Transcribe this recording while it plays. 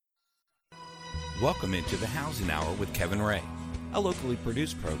Welcome into the Housing Hour with Kevin Ray, a locally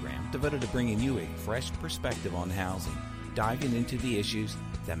produced program devoted to bringing you a fresh perspective on housing, diving into the issues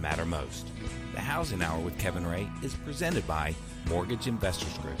that matter most. The Housing Hour with Kevin Ray is presented by Mortgage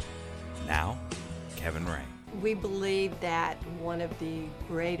Investors Group. Now, Kevin Ray. We believe that one of the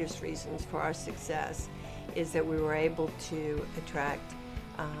greatest reasons for our success is that we were able to attract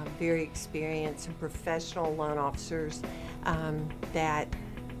very experienced and professional loan officers that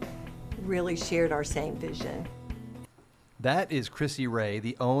really shared our same vision. That is Chrissy Ray,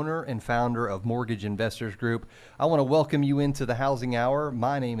 the owner and founder of Mortgage Investors Group. I want to welcome you into the Housing Hour.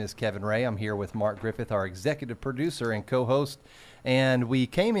 My name is Kevin Ray. I'm here with Mark Griffith, our executive producer and co-host. And we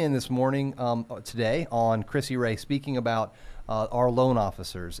came in this morning, today, on Chrissy Ray speaking about our loan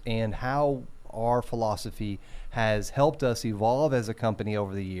officers and how our philosophy has helped us evolve as a company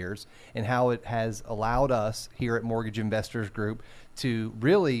over the years and how it has allowed us here at Mortgage Investors Group to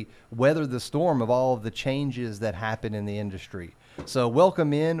really weather the storm of all of the changes that happen in the industry. So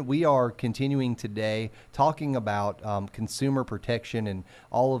welcome in. We are continuing today talking about consumer protection and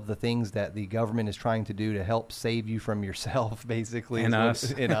all of the things that the government is trying to do to help save you from yourself, basically. And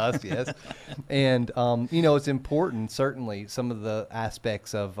us. And us, yes. And, it's important, certainly, some of the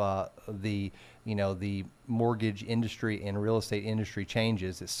aspects of the mortgage industry and real estate industry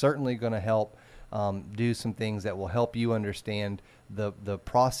changes. It's certainly going to help do some things that will help you understand the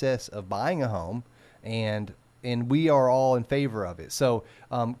process of buying a home, and we are all in favor of it. So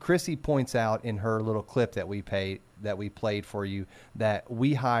Chrissy points out in her little clip that we played for you that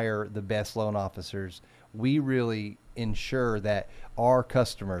we hire the best loan officers. We really ensure that our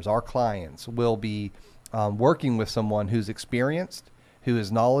customers, our clients, will be working with someone who's experienced, who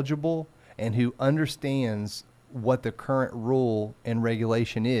is knowledgeable, and who understands what the current rule and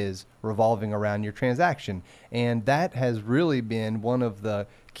regulation is revolving around your transaction. And that has really been one of the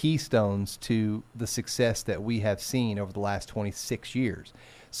keystones to the success that we have seen over the last 26 years.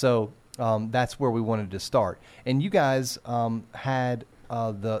 So that's where we wanted to start. And you guys had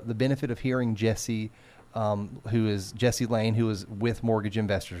the benefit of hearing Jesse, who is Jesse Lane, who is with Mortgage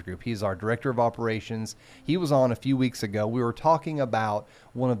Investors Group. He's our director of operations. He was on a few weeks ago. We were talking about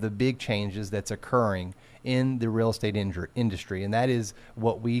one of the big changes that's occurring in the real estate industry, and that is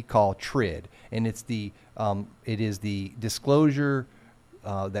what we call TRID. And it is the disclosure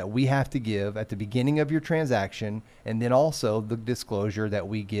that we have to give at the beginning of your transaction, and then also the disclosure that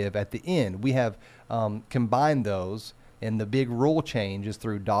we give at the end. We have combined those. And the big rule change is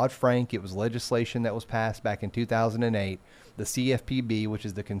through Dodd-Frank. It was legislation that was passed back in 2008. The CFPB, which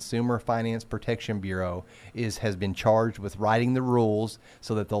is the Consumer Finance Protection Bureau, has been charged with writing the rules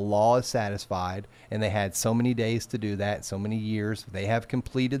so that the law is satisfied. And they had so many days to do that, so many years. They have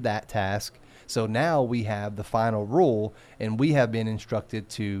completed that task. So now we have the final rule, and we have been instructed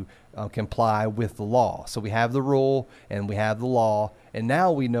to comply with the law. So we have the rule and we have the law, and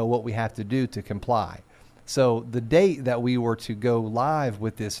now we know what we have to do to comply. So the date that we were to go live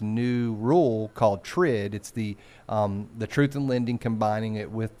with this new rule called TRID, it's the Truth in Lending, combining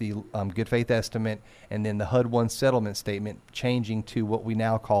it with the Good Faith Estimate, and then the HUD-1 settlement statement changing to what we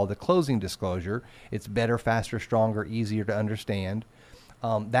now call the closing disclosure. It's better, faster, stronger, easier to understand.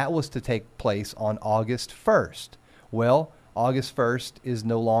 That was to take place on August 1st. Well, August 1st is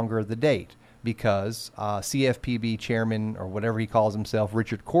no longer the date, because CFPB chairman, or whatever he calls himself,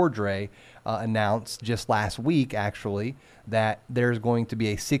 Richard Cordray, announced just last week, actually, that there's going to be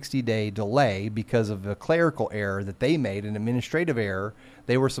a 60-day delay because of a clerical error that they made, an administrative error.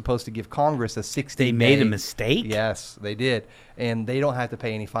 They were supposed to give Congress a 60-day. They made a mistake? Yes, they did. And they don't have to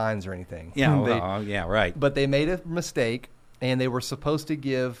pay any fines or anything. Yeah, yeah, right. But they made a mistake, and they were supposed to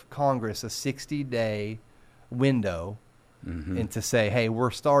give Congress a 60-day window. Mm-hmm. And to say, hey, we're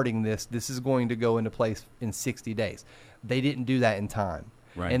starting this is going to go into place in 60 days. They didn't do that in time.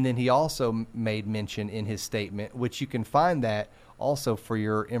 Right. And then he also made mention in his statement, which you can find that also for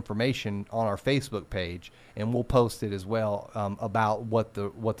your information on our Facebook page, and we'll post it as well, about what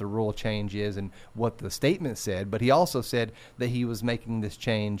the rule change is and what the statement said. But he also said that he was making this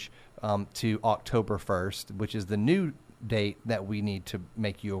change to October 1st, which is the new date that we need to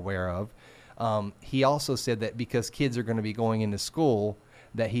make you aware of. He also said that because kids are going to be going into school,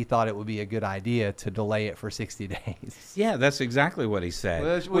 that he thought it would be a good idea to delay it for 60 days. Yeah, that's exactly what he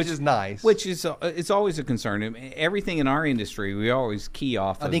said. Which is nice. Which is, it's always a concern. Everything in our industry, we always key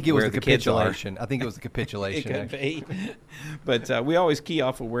off of where the kids are. I think it was the capitulation. It could be. But we always key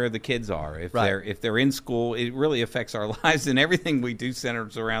off of where the kids are. If they're in school, it really affects our lives, and everything we do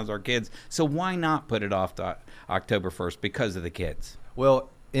surrounds our kids. So why not put it off to October 1st because of the kids?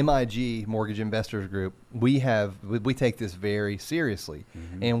 Well, MIG Mortgage Investors Group, we take this very seriously,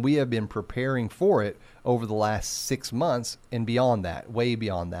 and we have been preparing for it over the last 6 months and beyond that, way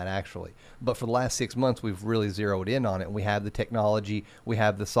beyond that actually. But for the last 6 months, we've really zeroed in on it. We have the technology, we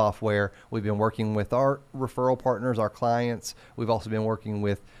have the software. We've been working with our referral partners, our clients. We've also been working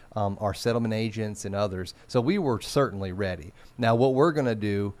with our settlement agents and others. So we were certainly ready. Now, what we're going to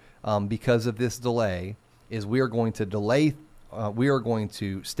do because of this delay is we are going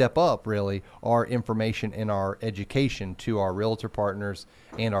to step up really our information and our education to our realtor partners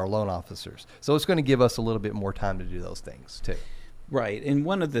and our loan officers. So it's going to give us a little bit more time to do those things too. Right. And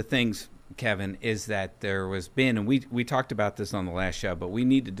one of the things, Kevin, is that there was been, and we talked about this on the last show, but we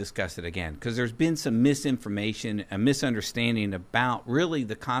need to discuss it again because there's been some misinformation, a misunderstanding about really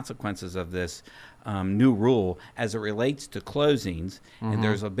the consequences of this new rule as it relates to closings. And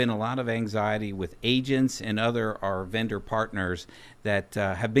there's been a lot of anxiety with agents and our vendor partners that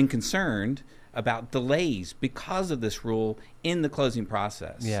have been concerned about delays because of this rule in the closing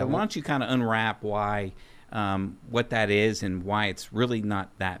process. Yeah, so why don't you kind of unwrap why what that is and why it's really not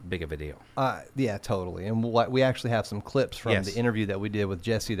that big of a deal. Yeah, totally. And we actually have some clips from the interview that we did with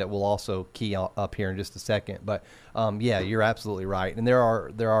Jesse that we'll also key up here in just a second. But yeah, you're absolutely right. And there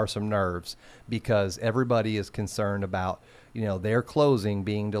are some nerves because everybody is concerned about their closing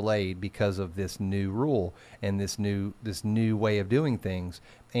being delayed because of this new rule and this new way of doing things.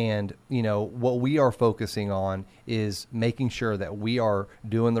 And, what we are focusing on is making sure that we are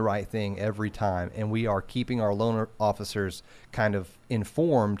doing the right thing every time. And we are keeping our loan officers kind of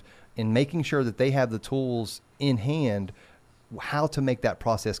informed and making sure that they have the tools in hand how to make that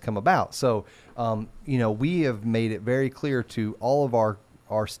process come about. So, we have made it very clear to all of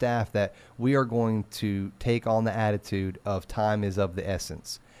our staff that we are going to take on the attitude of time is of the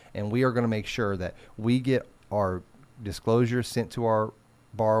essence. And we are going to make sure that we get our disclosures sent to our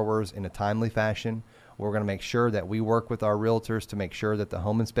borrowers in a timely fashion. We're going to make sure that we work with our realtors to make sure that the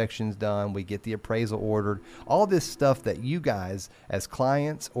home inspection's done. We get the appraisal ordered. All this stuff that you guys as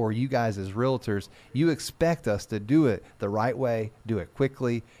clients or you guys as realtors, you expect us to do it the right way, do it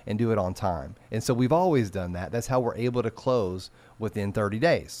quickly, and do it on time. And so we've always done that. That's how we're able to close within 30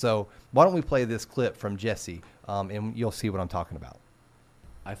 days. So why don't we play this clip from Jesse, and you'll see what I'm talking about.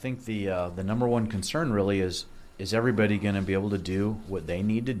 I think the number one concern really is everybody going to be able to do what they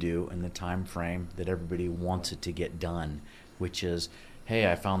need to do in the time frame that everybody wants it to get done, which is,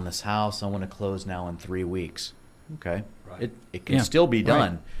 hey, I found this house, I want to close now in 3 weeks. Okay, right. It can still be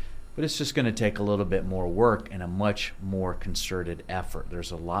done, but it's just going to take a little bit more work and a much more concerted effort.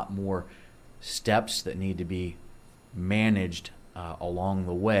 There's a lot more steps that need to be managed along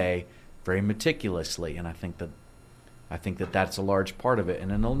the way very meticulously, and I think that that's a large part of it. And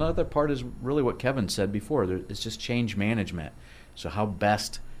then another part is really what Kevin said before. It's just change management. So how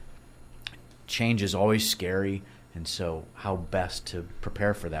best, change is always scary, and so how best to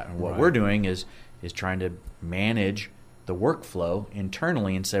prepare for that. And what we're doing is trying to manage the workflow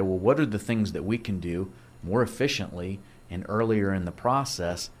internally and say, well, what are the things that we can do more efficiently and earlier in the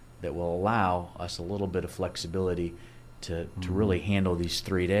process that will allow us a little bit of flexibility to really handle these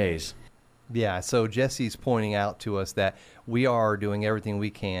 3 days. Yeah, so Jesse's pointing out to us that we are doing everything we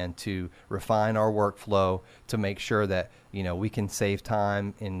can to refine our workflow to make sure that, we can save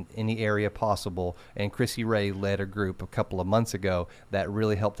time in any area possible. And Chrissy Ray led a group a couple of months ago that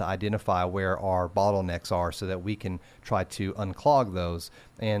really helped to identify where our bottlenecks are so that we can try to unclog those.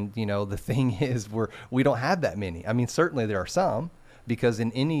 And, the thing is we don't have that many. I mean, certainly there are some, because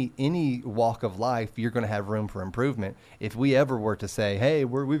in any walk of life, you're going to have room for improvement. If we ever were to say, hey,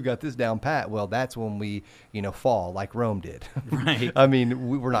 we've got this down pat, well, that's when we, fall like Rome did. Right. I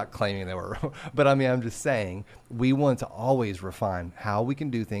mean, we're not claiming that we're Rome, but I mean, I'm just saying we want to always refine how we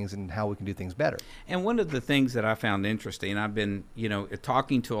can do things and how we can do things better. And one of the things that I found interesting, I've been,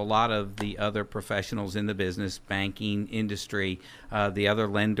 talking to a lot of the other professionals in the business, banking industry, the other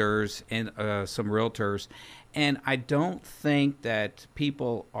lenders, and some realtors. And I don't think that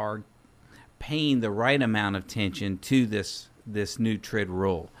people are paying the right amount of attention to this new TRID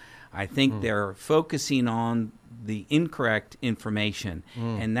rule. I think they're focusing on the incorrect information.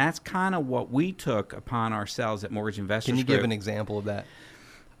 And that's kind of what we took upon ourselves at Mortgage Investors Group. Can you give an example of that?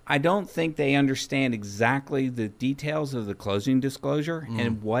 I don't think they understand exactly the details of the closing disclosure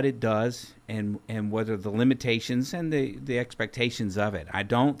and what it does and what are the limitations and the expectations of it. I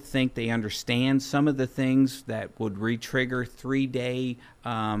don't think they understand some of the things that would re-trigger 3-day,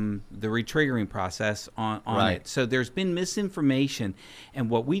 the re-triggering process on it. So there's been misinformation. And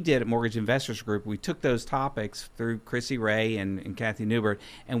what we did at Mortgage Investors Group, we took those topics through Chrissy Ray and Kathy Newbert,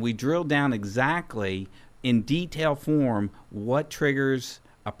 and we drilled down exactly in detail form what triggers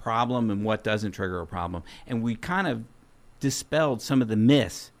a problem and what doesn't trigger a problem. And we kind of dispelled some of the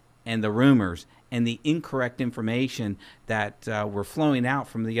myths and the rumors and the incorrect information that were flowing out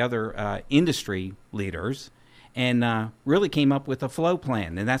from the other industry leaders, and really came up with a flow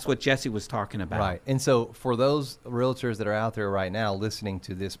plan. And that's what Jesse was talking about. Right. And so for those realtors that are out there right now listening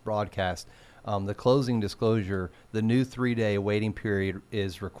to this broadcast, the closing disclosure, the new 3-day waiting period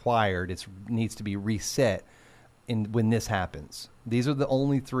is required. It needs to be reset when this happens. These are the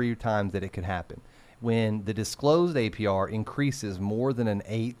only 3 times that it could happen. When the disclosed APR increases more than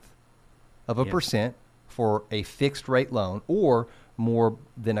 1/8 of a percent for a fixed rate loan, or more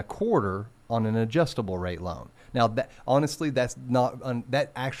than 1/4 on an adjustable rate loan. Now, honestly, that's not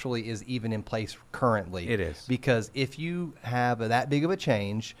that actually is even in place currently. It is. Because if you have that big of a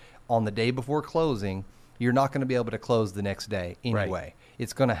change on the day before closing, you're not going to be able to close the next day anyway. Right.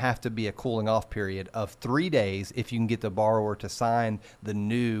 It's going to have to be a cooling off period of 3 days if you can get the borrower to sign the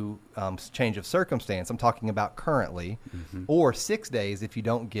new change of circumstance. I'm talking about currently, or 6 days if you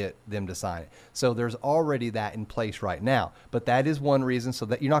don't get them to sign it. So there's already that in place right now. But that is one reason, so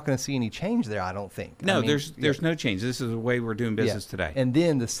that you're not going to see any change there, I don't think. No, I mean, there's no change. This is the way we're doing business today. And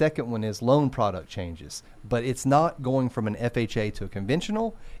then the second one is loan product changes. But it's not going from an FHA to a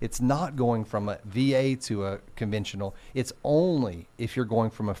conventional. It's not going from a VA to a conventional. It's only if you're going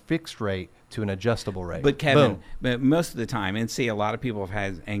from a fixed rate to an adjustable rate. But Kevin, most of the time, and see, a lot of people have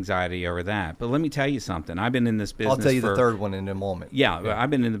had anxiety over that. But let me tell you something. I've been in this business. I'll tell you the third one in a moment. Yeah, I've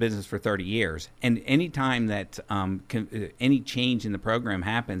been in the business for 30 years. And any time that any change in the program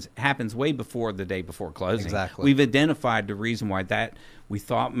happens way before the day before closing. Exactly. We've identified the reason why that we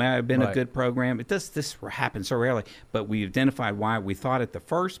thought might have been a Right. good program. This happens so rarely, but we identified why we thought it the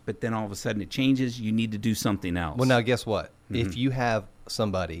first, but then all of a sudden it changes. You need to do something else. Well, now guess what? If you have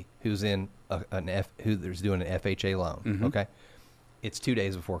somebody who's in who's doing an FHA loan, okay, it's 2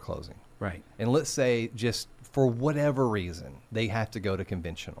 days before closing, Right. and let's say just for whatever reason they have to go to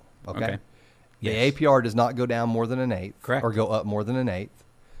conventional, okay. The Yes. APR does not go down more than 1/8, Correct. or go up more than 1/8,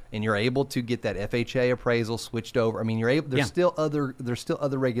 and you're able to get that FHA appraisal switched over. I mean, you're able. There's still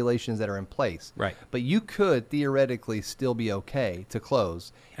other regulations that are in place, Right. But you could theoretically still be okay to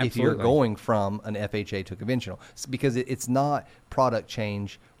close if you're Absolutely. going from an FHA to conventional, because it's not product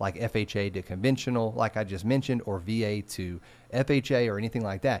change like FHA to conventional, like I just mentioned, or VA to FHA or anything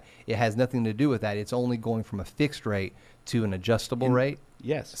like that. It has nothing to do with that. It's only going from a fixed rate to an adjustable rate.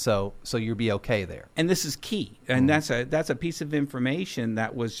 Yes. So you'll be okay there. And this is key, and that's a piece of information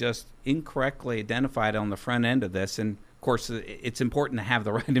that was just incorrectly identified on the front end of this. And of course, it's important to have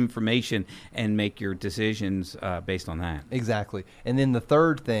the right information and make your decisions based on that. Exactly. And then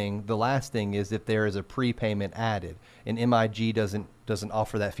the last thing is if there is a prepayment added, and MIG doesn't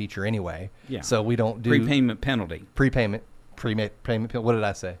offer that feature anyway. Yeah. So we don't do Prepayment penalty. prepayment. What did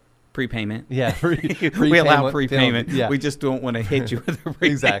I say? Prepayment. Yeah. We allow prepayment. penalty. Yeah. We just don't want to hit you with a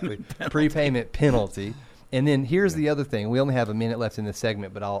prepayment Exactly. penalty. Prepayment penalty. And then here's the other thing. We only have a minute left in this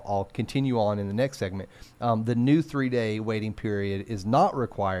segment, but I'll continue on in the next segment. The new 3-day waiting period is not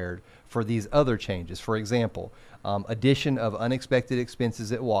required for these other changes. For example, addition of unexpected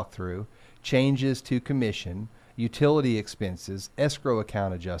expenses at walkthrough, changes to commission, utility expenses, escrow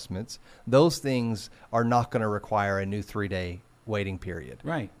account adjustments. Those things are not going to require a new 3-day waiting period.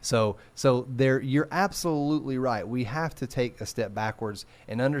 Right. So there, you're absolutely right. We have to take a step backwards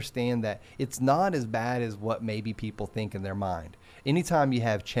and understand that it's not as bad as what maybe people think in their mind. Anytime you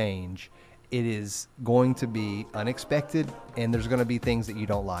have change, it is going to be unexpected, and there's going to be things that you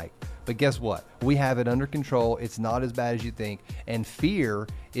don't like. But guess what? We have it under control. It's not as bad as you think. And FEAR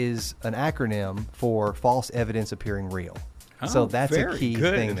is an acronym for false evidence appearing real. So that's a very key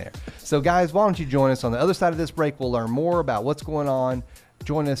good. thing there. So guys, why don't you join us on the other side of this break? We'll learn more about what's going on.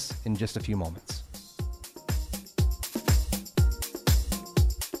 Join us in just a few moments.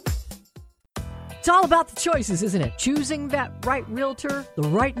 It's all about the choices, isn't it? Choosing that right realtor, the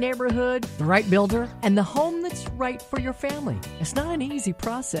right neighborhood, the right builder, and the home that's right for your family. It's not an easy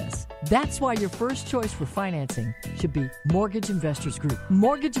process. That's why your first choice for financing should be Mortgage Investors Group.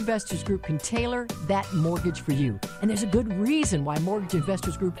 Mortgage Investors Group can tailor that mortgage for you. And there's a good reason why Mortgage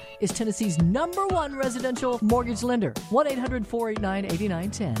Investors Group is Tennessee's #1 residential mortgage lender.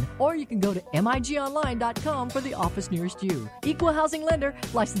 1-800-489-8910. Or you can go to migonline.com for the office nearest you. Equal housing lender,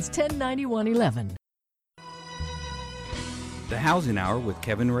 license 109111. The Housing Hour with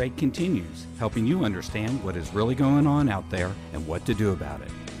Kevin Ray continues, helping you understand what is really going on out there and what to do about it.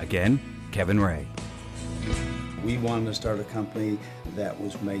 Again, Kevin Ray. We wanted to start a company that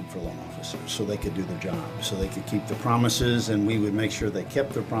was made for loan officers so they could do their job, so they could keep their promises, and we would make sure they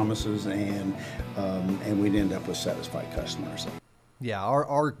kept their promises, and we'd end up with satisfied customers. Yeah,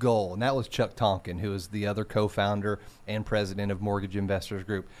 our goal, and that was Chuck Tonkin, who is the other co-founder and president of Mortgage Investors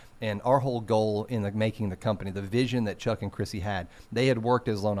Group. And our whole goal in making the company, the vision that Chuck and Chrissy had, they had worked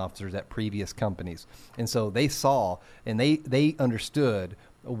as loan officers at previous companies. And so they saw and they understood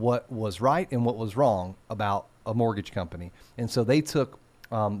what was right and what was wrong about a mortgage company. And so they took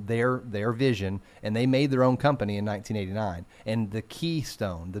their vision, and they made their own company in 1989. And the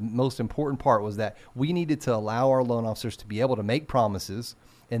keystone, the most important part, was that we needed to allow our loan officers to be able to make promises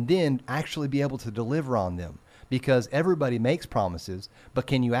and then actually be able to deliver on them. Because everybody makes promises, but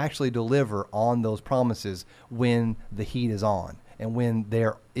can you actually deliver on those promises when the heat is on and when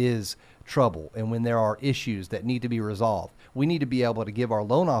there is trouble and when there are issues that need to be resolved? We need to be able to give our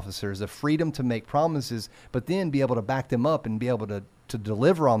loan officers the freedom to make promises, but then be able to back them up and be able to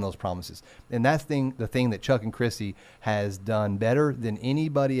deliver on those promises. And that's the thing that Chuck and Chrissy has done better than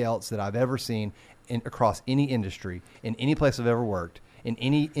anybody else that I've ever seen across any industry, in any place I've ever worked, in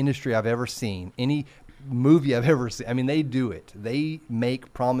any industry I've ever seen, any movie I've ever seen. I mean, they do it. They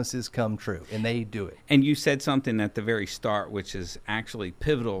make promises come true, and they do it. And you said something at the very start, which is actually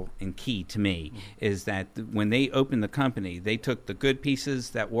pivotal and key to me, is that when they opened the company, they took the good pieces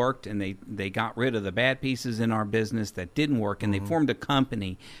that worked, and they got rid of the bad pieces in our business that didn't work, and they formed a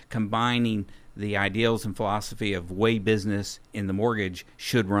company combining the ideals and philosophy of way business in the mortgage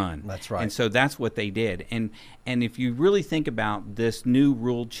should run. That's right. And so that's what they did. And if you really think about this new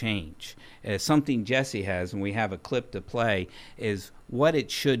rule change, something Jesse has, and we have a clip to play, is what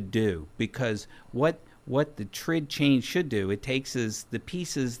it should do. Because what the TRID change should do, it takes is the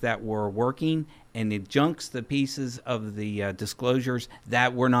pieces that were working and it junks the pieces of the disclosures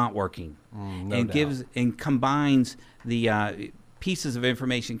that were not working, and combines the pieces of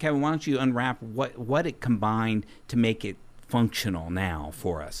information. Kevin, why don't you unwrap what it combined to make it functional now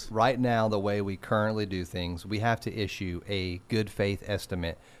for us? Right now, the way we currently do things, we have to issue a good faith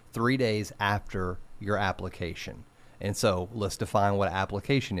estimate 3 days after your application. And so let's define what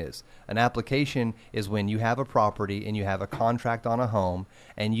application is. An application is when you have a property and you have a contract on a home,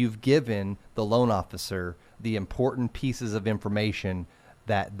 and you've given the loan officer the important pieces of information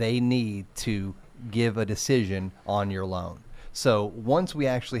that they need to give a decision on your loan. So once we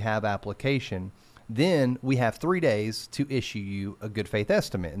actually have application, then we have 3 days to issue you a good faith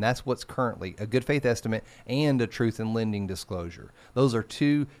estimate. And that's what's currently a good faith estimate and a truth in lending disclosure. Those are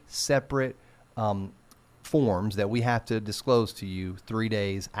two separate forms that we have to disclose to you 3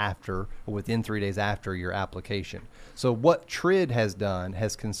 days after, or within 3 days after your application. So what TRID has done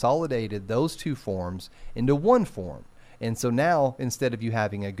has consolidated those two forms into one form. And so now, instead of you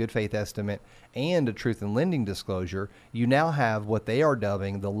having a good faith estimate and a truth in lending disclosure, you now have what they are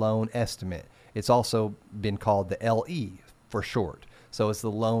dubbing the loan estimate. It's also been called the LE for short. So it's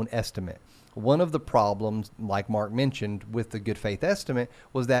the loan estimate. One of the problems, like Mark mentioned, with the good faith estimate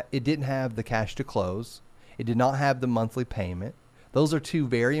was that it didn't have the cash to close. It did not have the monthly payment. Those are two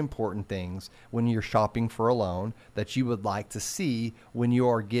very important things when you're shopping for a loan that you would like to see when you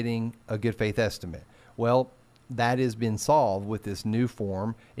are getting a good faith estimate. Well, that has been solved with this new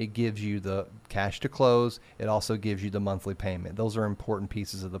form. It gives you the cash to close. It also gives you the monthly payment. Those are important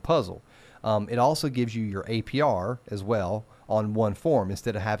pieces of the puzzle. It also gives you your APR as well on one form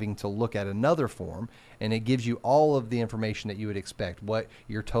instead of having to look at another form. And it gives you all of the information that you would expect. What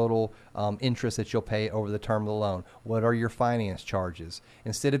your total interest that you'll pay over the term of the loan. What are your finance charges?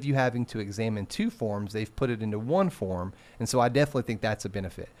 Instead of you having to examine two forms, they've put it into one form. And so I definitely think that's a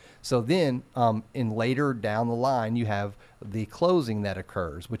benefit. So then in later down the line, you have the closing that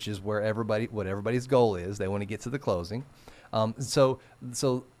occurs, which is where what everybody's goal is. They want to get to the closing. So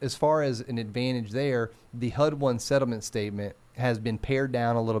as far as an advantage there, the HUD-1 settlement statement has been pared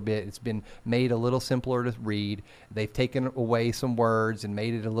down a little bit. It's been made a little simpler to read. They've taken away some words and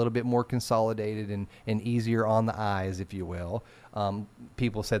made it a little bit more consolidated and easier on the eyes, if you will.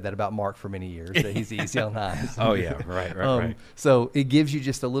 People said that about Mark for many years, that he's easy on the eyes. Oh, yeah, right. So it gives you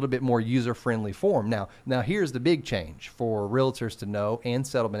just a little bit more user-friendly form. Now here's the big change for realtors to know, and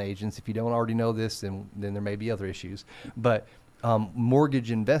settlement agents. If you don't already know this, then there may be other issues. But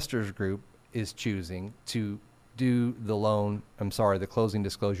Mortgage Investors Group is choosing to do the closing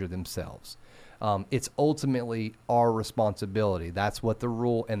disclosure themselves. It's ultimately our responsibility. That's what the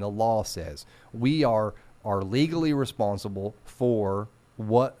rule and the law says. We are legally responsible for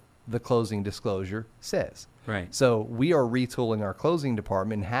what the closing disclosure says. Right. So we are retooling our closing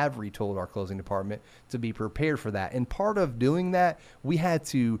department and have retooled our closing department to be prepared for that. And part of doing that, we had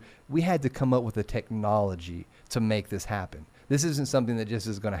to come up with a technology to make this happen. This isn't something that just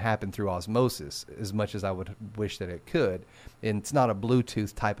is going to happen through osmosis as much as I would wish that it could. And it's not a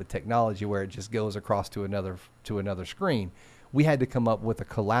Bluetooth type of technology where it just goes across to another screen. we had to come up with a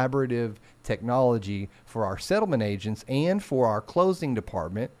collaborative technology for our settlement agents and for our closing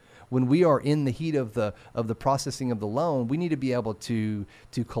department. When we are in the heat of the processing of the loan, we need to be able to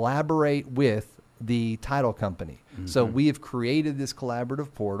collaborate with the title company. So we have created this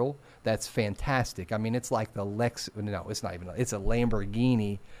collaborative portal that's fantastic. I mean, it's like it's a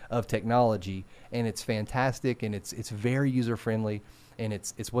Lamborghini of technology, and it's fantastic, and it's very user friendly, and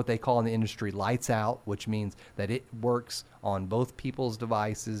it's what they call in the industry lights out, which means that it works on both people's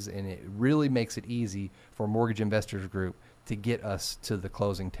devices, and it really makes it easy for Mortgage Investors Group to get us to the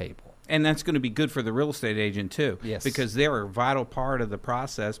closing table. And that's going to be good for the real estate agent, too. Yes. Because they're a vital part of the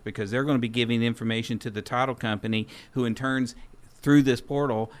process, because they're going to be giving information to the title company, who in turns, through this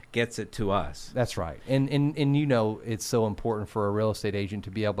portal, gets it to us. That's right. And it's so important for a real estate agent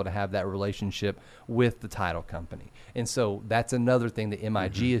to be able to have that relationship with the title company. And so that's another thing that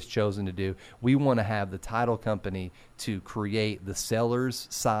MIG has chosen to do. We want to have the title company to create the seller's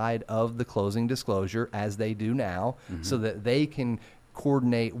side of the closing disclosure, as they do now, so that they can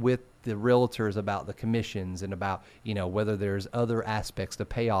coordinate with the realtors about the commissions and about, whether there's other aspects to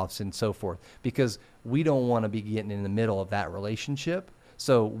payoffs and so forth, because we don't want to be getting in the middle of that relationship.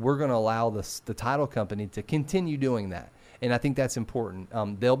 So we're going to allow the title company to continue doing that. And I think that's important.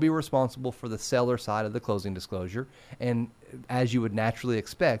 They'll be responsible for the seller side of the closing disclosure. And as you would naturally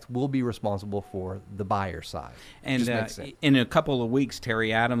expect, we'll be responsible for the buyer side. And in a couple of weeks,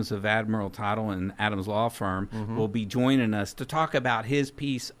 Terry Adams of Admiral Title and Adams Law Firm will be joining us to talk about his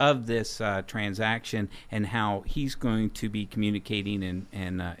piece of this transaction and how he's going to be communicating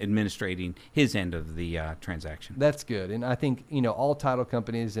and administrating his end of the transaction. That's good. And I think, all title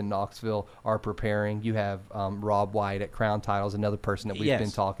companies in Knoxville are preparing. You have Rob White at Crown Titles, another person that we've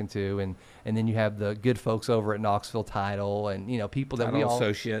been talking to. And then you have the good folks over at Knoxville Title, and people that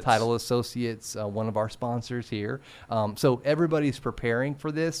Title Associates, one of our sponsors here. So everybody's preparing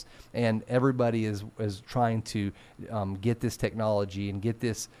for this, and everybody is trying to get this technology and get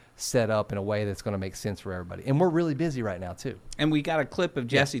this set up in a way that's going to make sense for everybody. And we're really busy right now too. And we got a clip of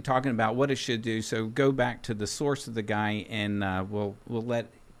Jesse talking about what it should do. So go back to the source of the guy, and we'll let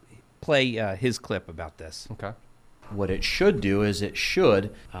play his clip about this. Okay. What it should do is it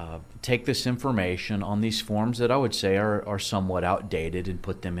should take this information on these forms that I would say are somewhat outdated and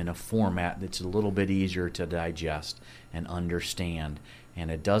put them in a format that's a little bit easier to digest and understand. And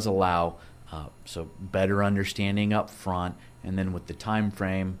it does allow so better understanding up front, and then with the time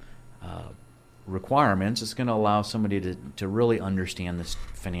frame requirements, it's going to allow somebody to really understand this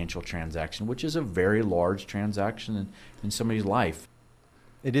financial transaction, which is a very large transaction in somebody's life.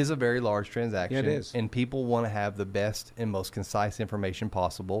 It is a very large transaction. Yeah, it is. And people want to have the best and most concise information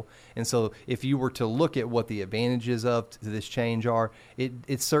possible. And so if you were to look at what the advantages of this change are,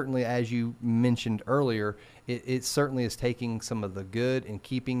 it certainly, as you mentioned earlier, it certainly is taking some of the good and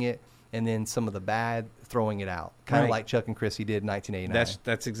keeping it, and then some of the bad, throwing it out. Kind of like Chuck and Chrissy did in 1989.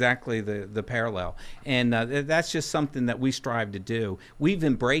 That's exactly the parallel. And that's just something that we strive to do. We've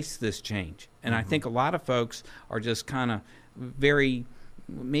embraced this change. And I think a lot of folks are just kind of very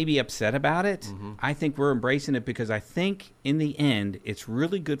maybe upset about it. I think we're embracing it because I think in the end it's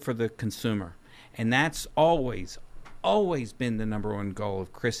really good for the consumer, and that's always been the number one goal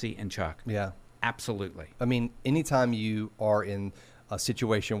of Chrissy and Chuck. Yeah, absolutely. I mean, anytime you are in a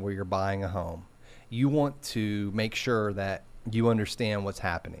situation where you're buying a home, you want to make sure that you understand what's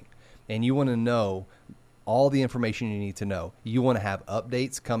happening, and you want to know all the information you need to know. You want to have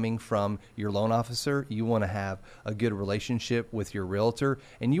updates coming from your loan officer. You want to have a good relationship with your realtor,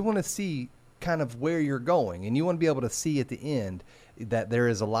 and you want to see kind of where you're going, and you want to be able to see at the end that there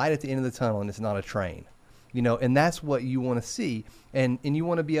is a light at the end of the tunnel and it's not a train, and that's what you want to see. And you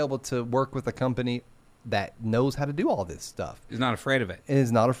want to be able to work with a company that knows how to do all this stuff. Is not afraid of it. And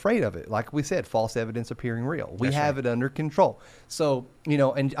is not afraid of it. Like we said, false evidence appearing real. We have it under control. So,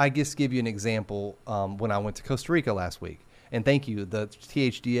 and I just give you an example when I went to Costa Rica last week. And thank you. The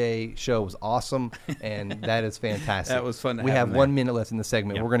THDA show was awesome, and that is fantastic. That was fun to We have have 1 minute left in the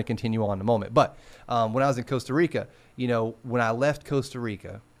segment. Yep. We're going to continue on in a moment. But when I was in Costa Rica, when I left Costa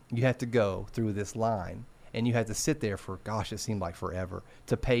Rica, you had to go through this line, and you had to sit there for, it seemed like forever,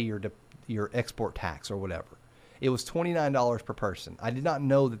 to pay your export tax or whatever. It was $29 per person. I did not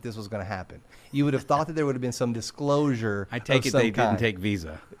know that this was going to happen. You would have thought that there would have been some disclosure. I take it they didn't take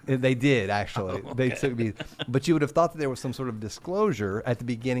Visa. They did, actually. Oh, okay. They took Visa. But you would have thought that there was some sort of disclosure at the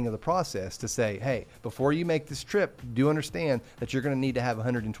beginning of the process to say, hey, before you make this trip, do understand that you're going to need to have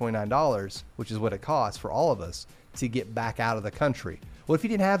 $129, which is what it costs for all of us, to get back out of the country. What if you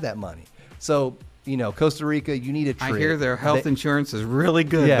didn't have that money? So Costa Rica, you need a TRID. I hear their health insurance is really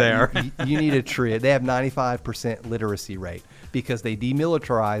good there. You need a TRID. They have 95% literacy rate because they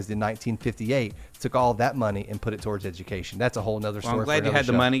demilitarized in 1958, took all of that money and put it towards education. That's a whole nother story. I'm glad you had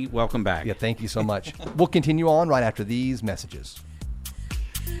the money. Welcome back. Yeah, thank you so much. We'll continue on right after these messages.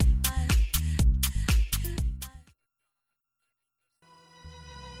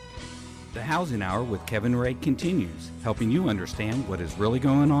 The Housing Hour with Kevin Ray continues, helping you understand what is really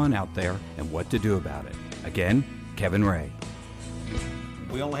going on out there and what to do about it. Again, Kevin Ray.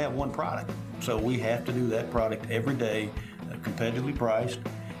 We only have one product, so we have to do that product every day, competitively priced,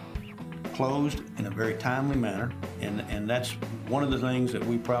 closed in a very timely manner, and that's one of the things that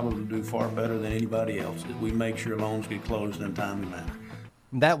we probably do far better than anybody else, is we make sure loans get closed in a timely manner.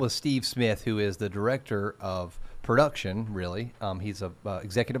 That was Steve Smith, who is the director of production, really. He's a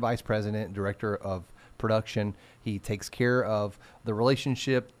executive vice president, director of production. He takes care of the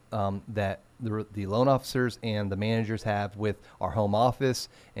relationship that the loan officers and the managers have with our home office,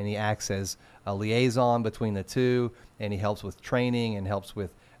 and he acts as a liaison between the two, and he helps with training and helps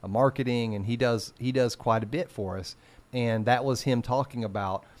with marketing, and he does quite a bit for us. And that was him talking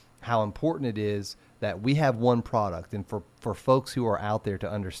about how important it is that we have one product, and for folks who are out there to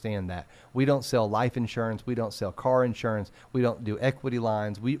understand that we don't sell life insurance, we don't sell car insurance, we don't do equity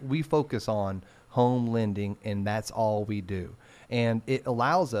lines, we focus on home lending, and that's all we do. And it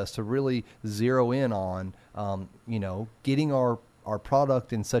allows us to really zero in on getting our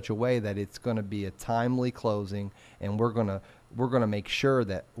product in such a way that it's going to be a timely closing, and we're going to make sure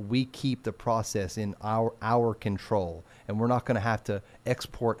that we keep the process in our control, and we're not going to have to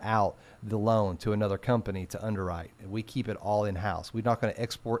export out the loan to another company to underwrite. We keep it all in-house. We're not going to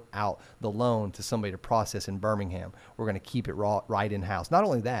export out the loan to somebody to process in Birmingham. We're going to keep it right in-house. Not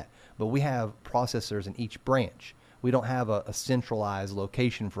only that, but we have processors in each branch. We don't have a centralized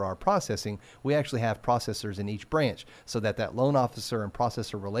location for our processing. We actually have processors in each branch, so that loan officer and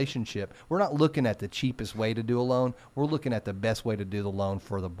processor relationship, we're not looking at the cheapest way to do a loan. We're looking at the best way to do the loan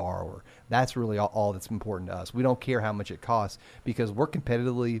for the borrower. That's really all that's important to us. We don't care how much it costs because we're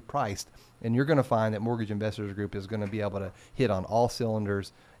competitively priced, and you're going to find that Mortgage Investors Group is going to be able to hit on all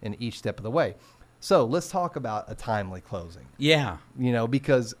cylinders in each step of the way. So let's talk about a timely closing. Yeah.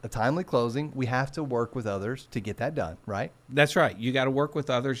 Because a timely closing, we have to work with others to get that done, right? That's right. You got to work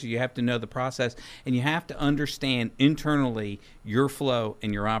with others. You have to know the process, and you have to understand internally your flow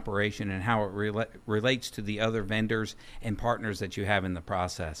and your operation and how it relates to the other vendors and partners that you have in the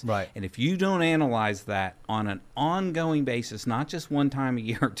process. Right. And if you don't analyze that on an ongoing basis, not just one time a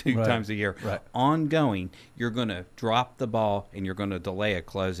year or two times a year, ongoing, you're going to drop the ball and you're going to delay a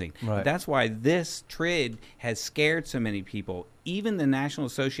closing. Right. That's why this TRID has scared so many people. Even the National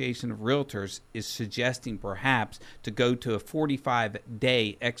Association of Realtors is suggesting perhaps to go to a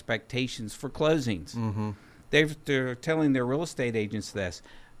 45-day expectations for closings. Mm-hmm. They're telling their real estate agents this.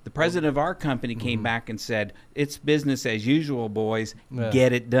 The president of our company came back and said, it's business as usual, boys.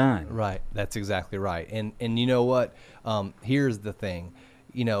 Get it done. Right. That's exactly right. And you know what? Here's the thing.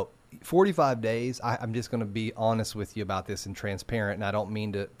 45 days, I'm just going to be honest with you about this and transparent, and I don't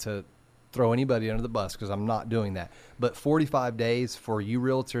mean to throw anybody under the bus because I'm not doing that. But 45 days for you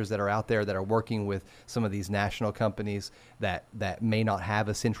realtors that are out there that are working with some of these national companies that may not have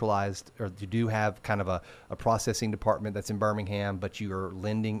a centralized, or you do have kind of a processing department that's in Birmingham, but you are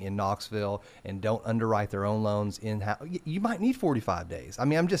lending in Knoxville and don't underwrite their own loans in-house, you might need 45 days. I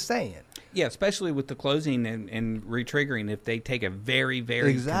mean, I'm just saying. Yeah, especially with the closing and retriggering if they take a very,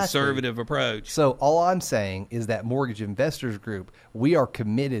 very conservative approach. So all I'm saying is that Mortgage Investors Group, we are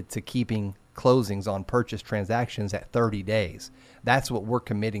committed to keeping closings on purchase transactions at 30 days. That's what we're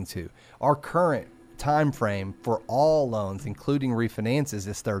committing to. Our current time frame for all loans, including refinances,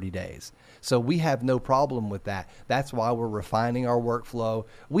 is 30 days. So we have no problem with that. That's why we're refining our workflow.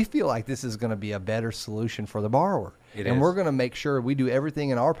 We feel like this is going to be a better solution for the borrower. We're going to make sure we do everything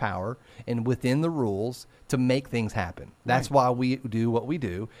in our power and within the rules to make things happen. That's why we do what we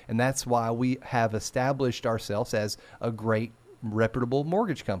do, and that's why we have established ourselves as a great reputable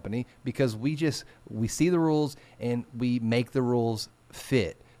mortgage company, because we see the rules and we make the rules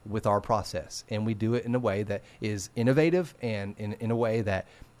fit with our process, and we do it in a way that is innovative and in a way that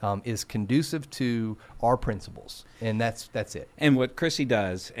is conducive to our principles, and that's it. And what Chrissy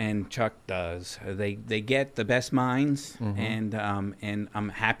does and Chuck does, they get the best minds, and I'm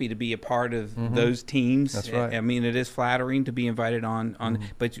happy to be a part of those teams. That's right. I mean, it is flattering to be invited on,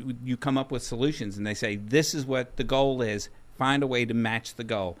 but you come up with solutions, and they say this is what the goal is. find a way to match the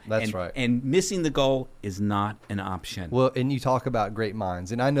goal. That's right. And missing the goal is not an option. Well, and you talk about great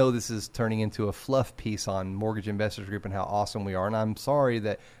minds, and I know this is turning into a fluff piece on Mortgage Investors Group and how awesome we are, and I'm sorry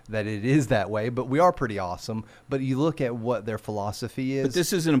that it is that way, but we are pretty awesome. But you look at what their philosophy is. But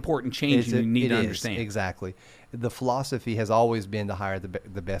this is an important change you need to understand. Exactly. The philosophy has always been to hire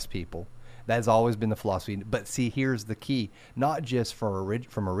the best people. That's always been the philosophy. But see, here's the key. Not just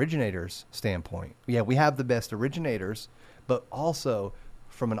from originators' standpoint. Yeah, we have the best originators, but also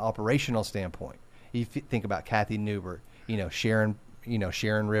from an operational standpoint. You think about Kathy Newbert, Sharon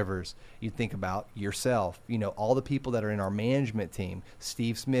Rivers. You think about yourself, all the people that are in our management team.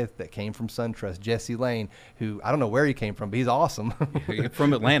 Steve Smith that came from SunTrust, Jesse Lane, who I don't know where he came from, but he's awesome.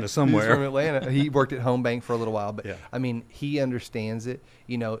 From Atlanta somewhere. He's from Atlanta. He worked at Home Bank for a little while, but yeah. I mean, he understands it,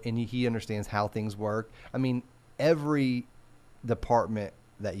 and he understands how things work. I mean, every department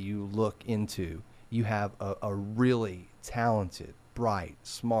that you look into, you have a really talented, bright,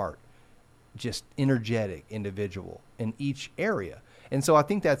 smart, just energetic individual in each area. And so I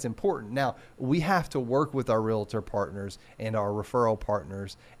think that's important. Now, we have to work with our realtor partners and our referral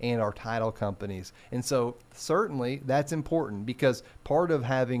partners and our title companies. And so certainly that's important, because part of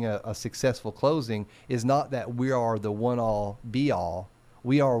having a successful closing is not that we are the one-all, be-all.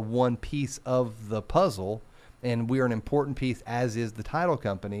 We are one piece of the puzzle, and we are an important piece, as is the title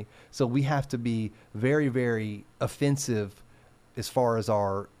company. So we have to be very, very offensive as far as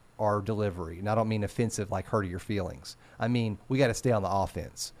our delivery. And I don't mean offensive like hurting your feelings. I mean, we got to stay on the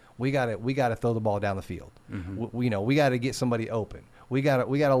offense. We got to throw the ball down the field. Mm-hmm. We got to get somebody open. We got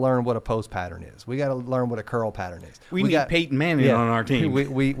to learn what a post pattern is. We got to learn what a curl pattern is. We need Peyton Manning on our team.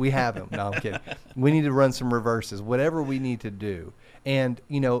 We have him. No, I'm kidding. We need to run some reverses, whatever we need to do. And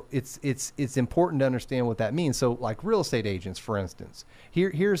it's important to understand what that means. So like real estate agents, for instance,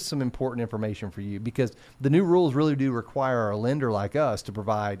 here's some important information for you, because the new rules really do require a lender like us to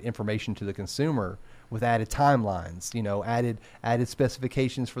provide information to the consumer with added timelines, added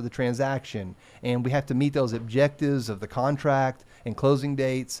specifications for the transaction. And we have to meet those objectives of the contract and closing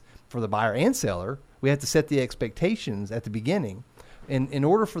dates for the buyer and seller. We have to set the expectations at the beginning. And in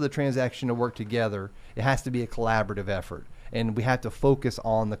order for the transaction to work together, it has to be a collaborative effort. And we have to focus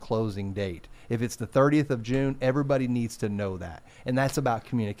on the closing date. If it's the 30th of June, everybody needs to know that. And that's about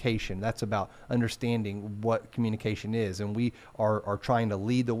communication. That's about understanding what communication is. And we are trying to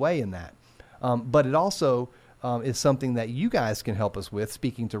lead the way in that. But it also is something that you guys can help us with,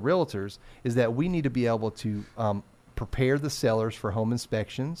 speaking to realtors, is that we need to be able to prepare the sellers for home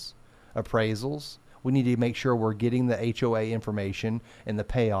inspections, appraisals. We need to make sure we're getting the HOA information and the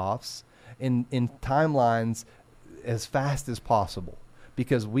payoffs in timelines as fast as possible,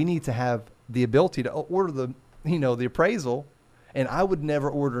 because we need to have the ability to order the appraisal. And I would never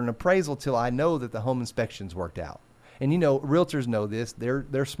order an appraisal till I know that the home inspection's worked out. And realtors know this.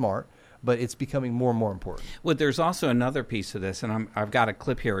 They're smart. But it's becoming more and more important. Well, there's also another piece of this, and I've got a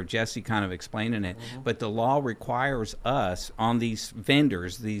clip here of Jesse kind of explaining it. Mm-hmm. But the law requires us, on these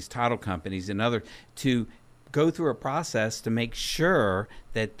vendors, these title companies and others, to go through a process to make sure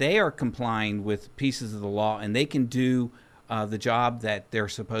that they are complying with pieces of the law and they can do the job that they're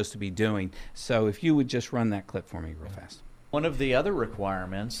supposed to be doing. So if you would just run that clip for me real fast. One of the other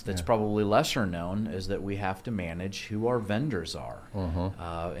requirements that's probably lesser known is that we have to manage who our vendors are.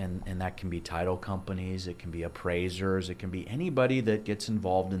 And that can be title companies, it can be appraisers, it can be anybody that gets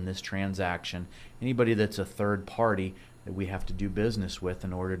involved in this transaction, anybody that's a third party that we have to do business with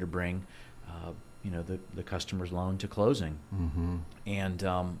in order to bring the customer's loan to closing. Mm-hmm.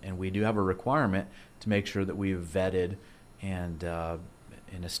 And we do have a requirement to make sure that we've vetted and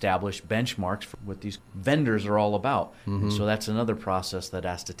establish benchmarks for what these vendors are all about. Mm-hmm. And so that's another process that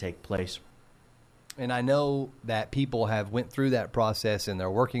has to take place. And I know that people have went through that process and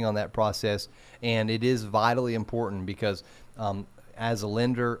they're working on that process, and it is vitally important because as a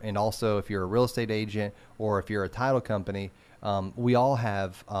lender, and also if you're a real estate agent or if you're a title company, we all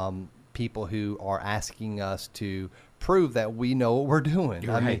have people who are asking us to prove that we know what we're doing.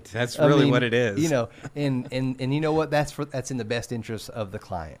 You're right. That's really what it is. And you know what? That's in the best interest of the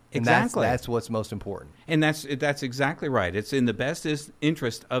client. And exactly. That's what's most important. And that's exactly right. It's in the best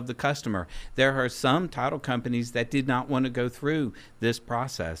interest of the customer. There are some title companies that did not want to go through this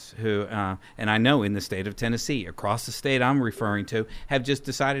process who, and I know in the state of Tennessee, across the state I'm referring to, have just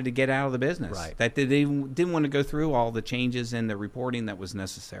decided to get out of the business. Right. That they didn't want to go through all the changes and the reporting that was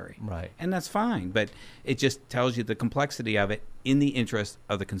necessary. Right. And that's fine. But it just tells you the complexity of it in the interest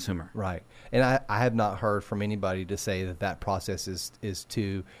of the consumer. Right. And I have not heard from anybody to say that process is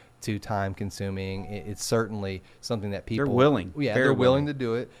too too time consuming. It's certainly something that people They're willing. Yeah, Very they're willing willing to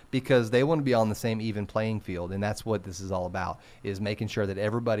do it because they want to be on the same even playing field, and that's what this is all about: is making sure that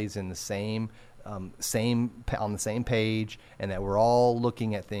everybody's in the same on the same page, and that we're all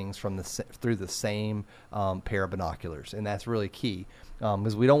looking at things through the same pair of binoculars, and that's really key.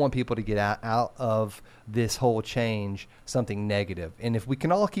 Because we don't want people to get out of this whole change something negative. And if we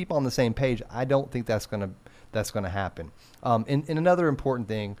can all keep on the same page, I don't think that's going to happen. And another important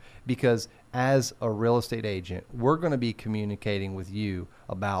thing, because as a real estate agent, we're going to be communicating with you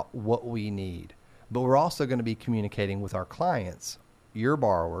about what we need, but we're also going to be communicating with our clients, your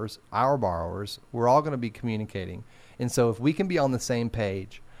borrowers, our borrowers. We're all going to be communicating. And so if we can be on the same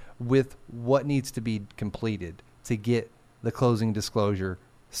page with what needs to be completed to get the closing disclosure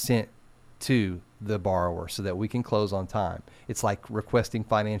sent to the borrower so that we can close on time. It's like requesting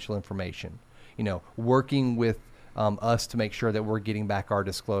financial information, working with us to make sure that we're getting back our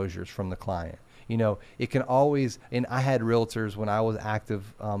disclosures from the client. It can always, and I had realtors when I was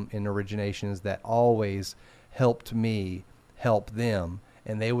active in originations that always helped me help them,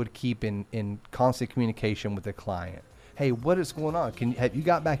 and they would keep in constant communication with the client. Hey, what is going on? Have you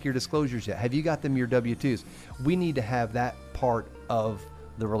got back your disclosures yet? Have you got them your W-2s? We need to have that part of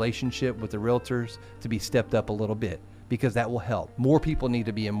the relationship with the realtors to be stepped up a little bit, because that will help. More people need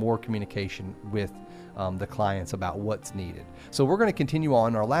to be in more communication with the clients about what's needed. So we're going to continue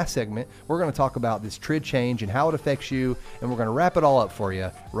on. Our last segment, we're going to talk about this TRID change and how it affects you, and we're going to wrap it all up for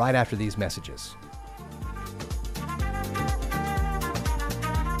you right after these messages.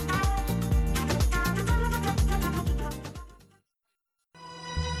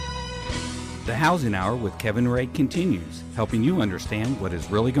 The Housing Hour with Kevin Ray continues, helping you understand what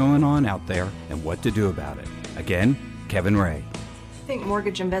is really going on out there and what to do about it. Again, Kevin Ray. I think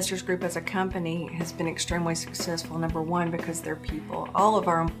Mortgage Investors Group as a company has been extremely successful, number one, because they're people. All of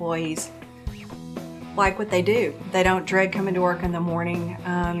our employees like what they do. They don't dread coming to work in the morning.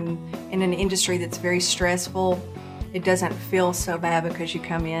 In an industry that's very stressful, it doesn't feel so bad because you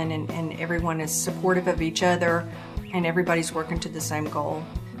come in and everyone is supportive of each other and everybody's working to the same goal.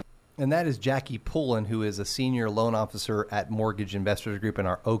 And that is Jackie Pullen, who is a senior loan officer at Mortgage Investors Group in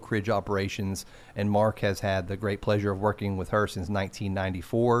our Oak Ridge operations. And Mark has had the great pleasure of working with her since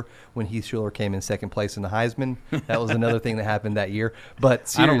 1994 when Heath Schuler came in second place in the Heisman. That was another thing that happened that year. But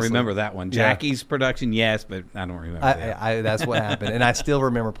seriously, I don't remember that one. Jackie's production, yes, but I don't remember that. That's what happened. And I still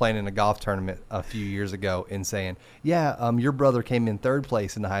remember playing in a golf tournament a few years ago and saying, your brother came in third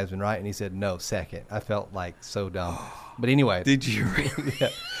place in the Heisman, right? And he said, no, second. I felt like so dumb. But anyway. Did you? Yeah.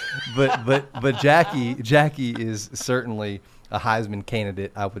 But Jackie is certainly a Heisman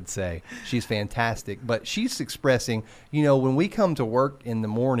candidate, I would say. She's fantastic. But she's expressing, when we come to work in the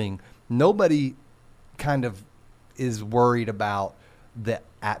morning, nobody kind of is worried about the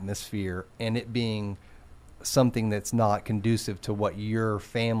atmosphere and it being something that's not conducive to what your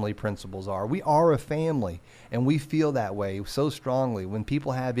family principles are. We are a family, and we feel that way so strongly. When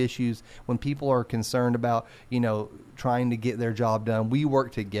people have issues, when people are concerned about, trying to get their job done, we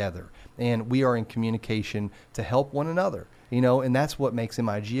work together, and we are in communication to help one another, and that's what makes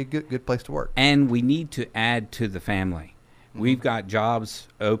MIG a good place to work. And we need to add to the family. We've got jobs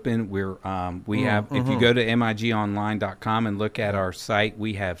open. We have, if you go to migonline.com and look at our site,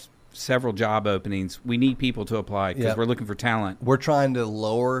 we have several job openings. We need people to apply because we're looking for talent. We're trying to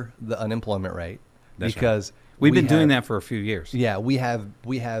lower the unemployment rate. That's because right. We've been doing that for a few years. Yeah, we've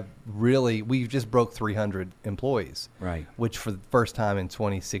just broke 300 employees. Right. Which for the first time in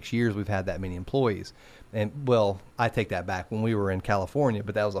 26 years we've had that many employees. And I take that back when we were in California,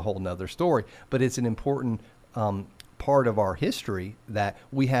 but that was a whole nother story. But it's an important part of our history that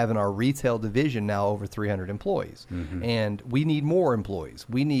we have in our retail division now over 300 employees. Mm-hmm. And we need more employees.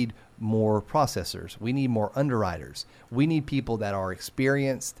 We need more processors. We need more underwriters. We need people that are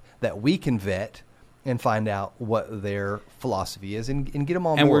experienced, that we can vet and find out what their philosophy is and get them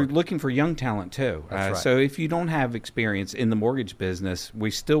on board. And we're looking for young talent too. That's right. So if you don't have experience in the mortgage business, we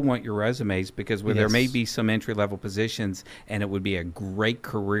still want your resumes because there may be some entry-level positions, and it would be a great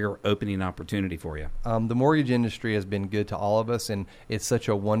career opening opportunity for you. The mortgage industry has been good to all of us, and it's such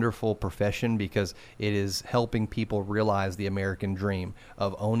a wonderful profession because it is helping people realize the American dream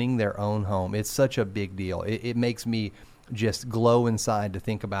of owning their own home. It's such a big deal. It makes me just glow inside to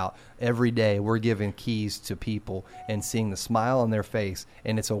think about every day we're giving keys to people and seeing the smile on their face,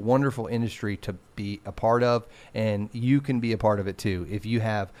 and it's a wonderful industry to be a part of, and you can be a part of it too if you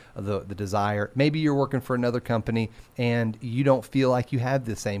have the desire. Maybe you're working for another company and you don't feel like you have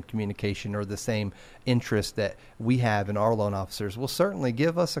the same communication or the same interest that we have in our loan officers. Well, certainly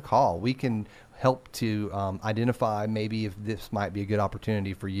give us a call. We can help to identify maybe if this might be a good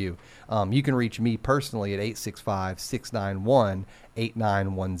opportunity for you. You can reach me personally at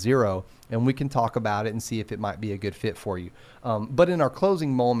 865-691-8910, and we can talk about it and see if it might be a good fit for you. But in our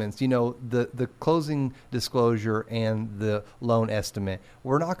closing moments, the closing disclosure and the loan estimate,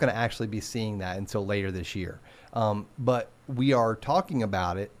 we're not going to actually be seeing that until later this year. But we are talking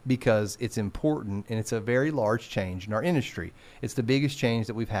about it because it's important, and it's a very large change in our industry. It's the biggest change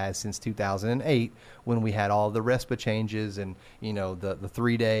that we've had since 2008, when we had all the RESPA changes and the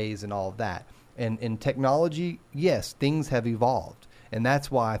 3 days and all of that. And in technology, yes, things have evolved, and that's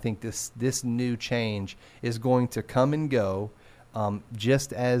why I think this new change is going to come and go.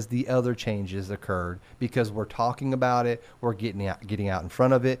 Just as the other changes occurred, because we're talking about it, we're getting out in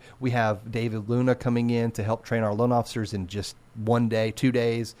front of it. We have David Luna coming in to help train our loan officers in just 1 day, 2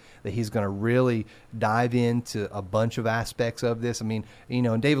 days, that he's going to really dive into a bunch of aspects of this. I mean,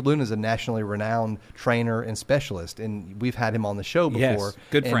 and David Luna is a nationally renowned trainer and specialist, and we've had him on the show before. Yes,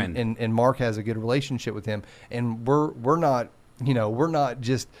 good friend. And Mark has a good relationship with him, and we're not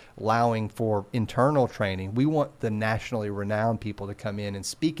just allowing for internal training. We want the nationally renowned people to come in and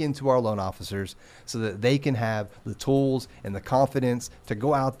speak into our loan officers so that they can have the tools and the confidence to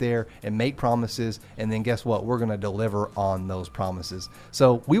go out there and make promises. And then guess what? We're going to deliver on those promises.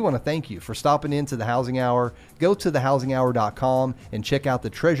 So we want to thank you for stopping into the Housing Hour. Go to thehousinghour.com and check out the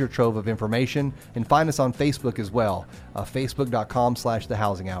treasure trove of information, and find us on Facebook as well,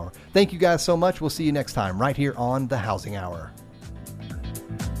 facebook.com/thehousinghour. Thank you guys so much. We'll see you next time right here on the Housing Hour.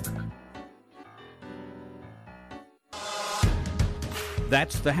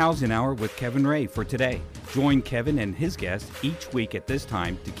 That's the Housing Hour with Kevin Ray for today. Join Kevin and his guests each week at this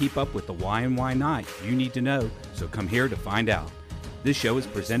time to keep up with the why and why not you need to know, so come here to find out. This show is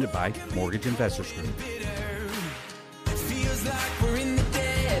presented by Mortgage Investors Group. It feels like